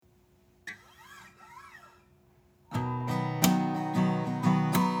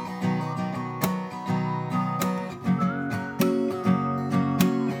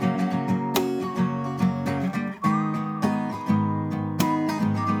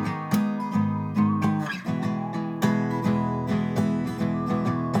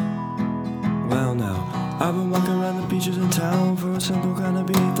DJs in town for a simple kind of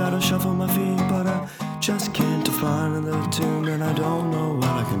beat that'll shuffle my feet, but I just can't define the tune, and I don't know what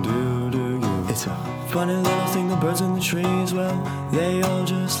I can do to you. It's a funny little thing, the birds in the trees, well, they all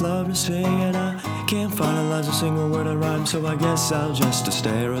just love to sing, and I can't finalize a single word I rhyme, so I guess I'll just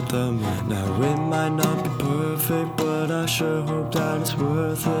stare at the moon. Now it might not be perfect, but I sure hope that it's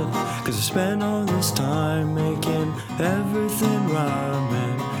worth it, 'cause I spent all this time making everything rhyme,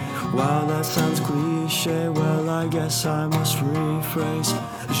 and while that sounds cliche, well, I guess I must rephrase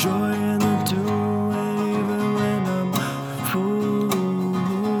the joy in the doing, even when I'm fooling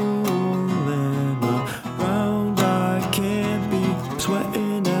around. I can't be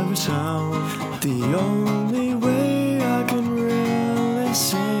sweating every sound. The only way I can really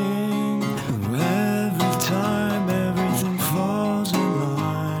sing, every time everything falls in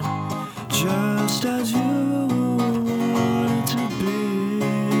line, just as you want it to be.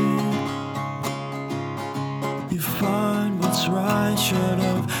 You find what's right, should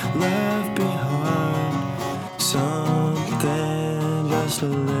have left behind something just a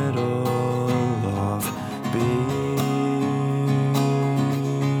little offbeat.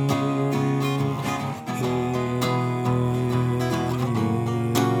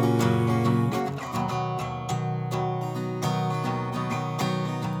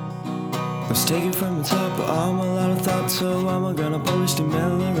 Let's take it from the top, but I'm a lot of thoughts, so I'm gonna publish the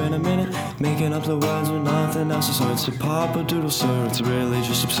Miller in a minute, making up the words with nothing else, so it's a pop or doodle sir, it's really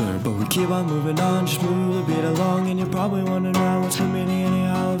just absurd. But we keep on moving on, just move the beat along, and you're probably wondering now what's the meaning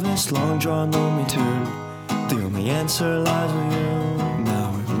anyhow of this long drawn lonely tune. The only answer lies with you. Now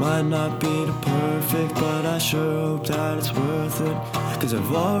it might not be the perfect, but I sure hope that it's worth it, 'cause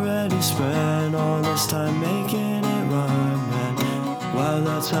I've already spent all this time making it rhyme, and while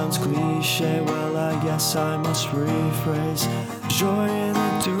that sounds cliche, well, I guess I must rephrase joy in the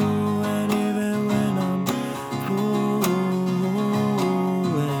doing, even when I'm fooling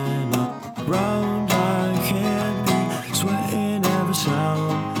around. I can't be sweating every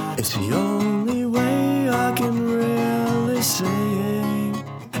sound. It's the only way I can really sing,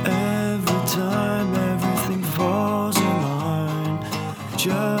 every time everything falls in line,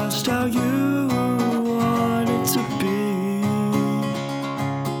 just how you want it to be.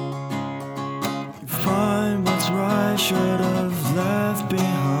 Find what's right, should have left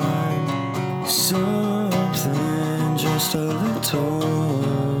behind something just a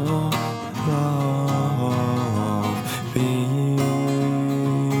little offbeat.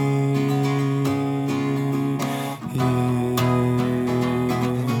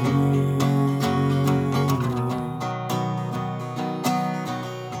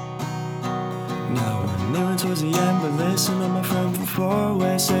 Now we're nearing towards the end, but listen to my friend from far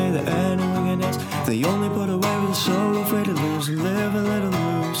away say that anyone can dance. They only put away with a soul afraid to lose, live a little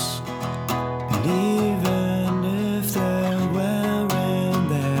loose. And even if they're wearing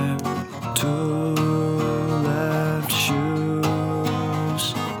their two left shoes,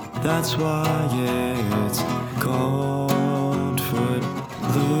 that's why it's called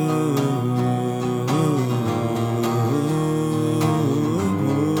Footloose.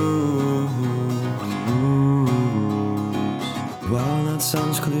 Well, that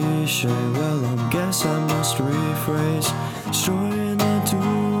sounds cliche, well, I guess I must rephrase destroying the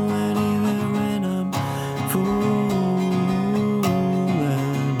doing, even when I'm fooling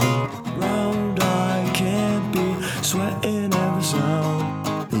around. I can't be sweating every sound.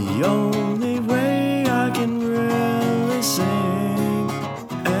 The only way I can really sing,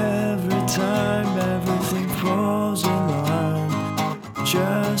 every time everything falls in line,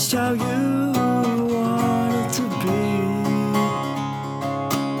 just how you want it to be.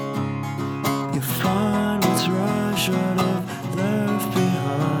 You find what's right, should have left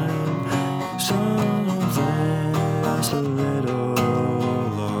behind something that's a little